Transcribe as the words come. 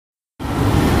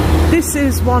This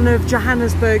is one of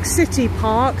Johannesburg's city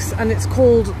parks and it's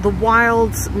called the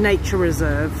Wilds Nature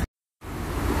Reserve.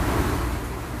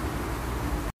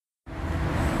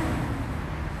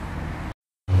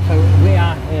 So we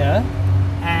are here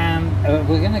and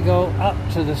we're going to go up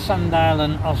to the sundial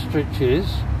and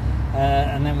ostriches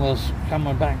and then we'll come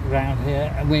back round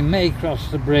here and we may cross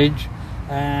the bridge,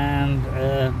 and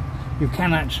you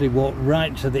can actually walk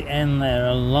right to the end there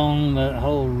along the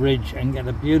whole ridge and get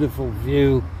a beautiful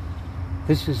view.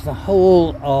 This is the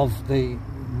whole of the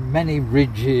many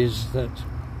ridges that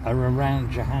are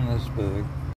around Johannesburg.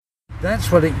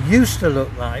 That's what it used to look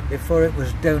like before it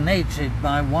was donated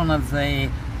by one of the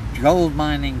gold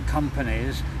mining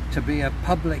companies to be a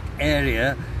public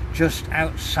area just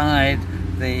outside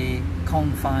the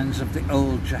confines of the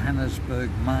old Johannesburg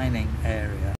mining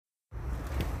area.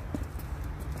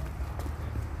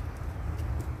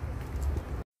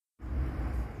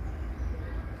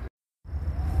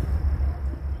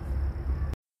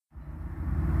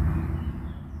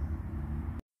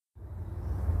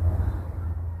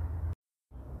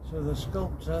 So the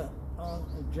sculptor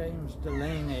James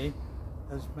Delaney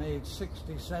has made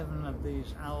 67 of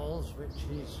these owls, which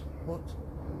he's put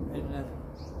in the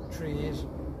trees.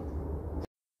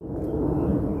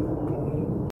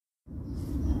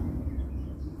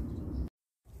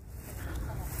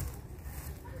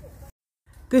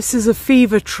 This is a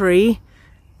fever tree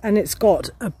and it's got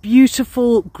a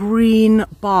beautiful green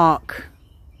bark.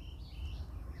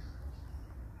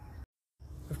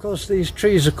 Of course, these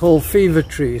trees are called fever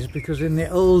trees because in the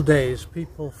old days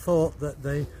people thought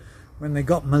that when they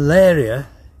got malaria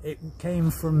it came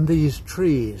from these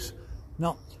trees,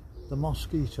 not the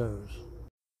mosquitoes.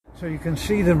 So you can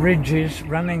see the ridges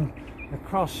running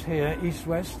across here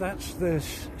east-west. That's the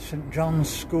St. John's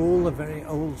School, a very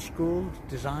old school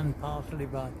designed partly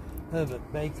by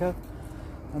Herbert Baker,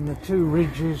 and the two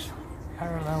ridges,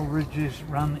 parallel ridges,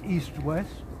 run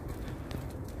east-west.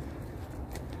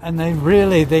 And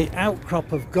the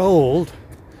outcrop of gold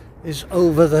is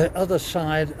over the other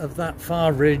side of that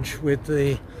far ridge with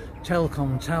the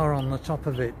telecom tower on the top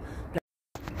of it.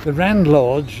 The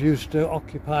landlords used to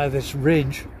occupy this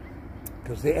ridge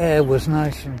because the air was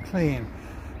nice and clean.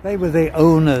 They were the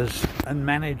owners and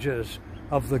managers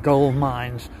of the gold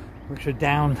mines, which are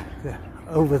down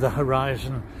over the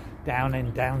horizon, down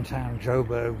in downtown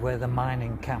Joburg, where the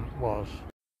mining camp was.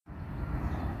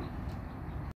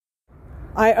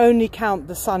 I only count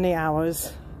the sunny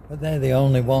hours. But they're the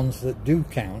only ones that do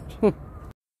count.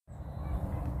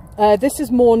 This is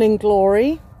morning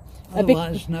glory.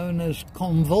 Otherwise known as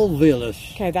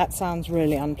convolvulus. Okay, that sounds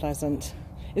really unpleasant.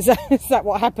 Is that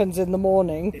what happens in the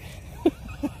morning?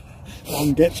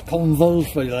 One gets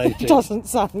convolvulated. It doesn't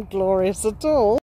sound glorious at all.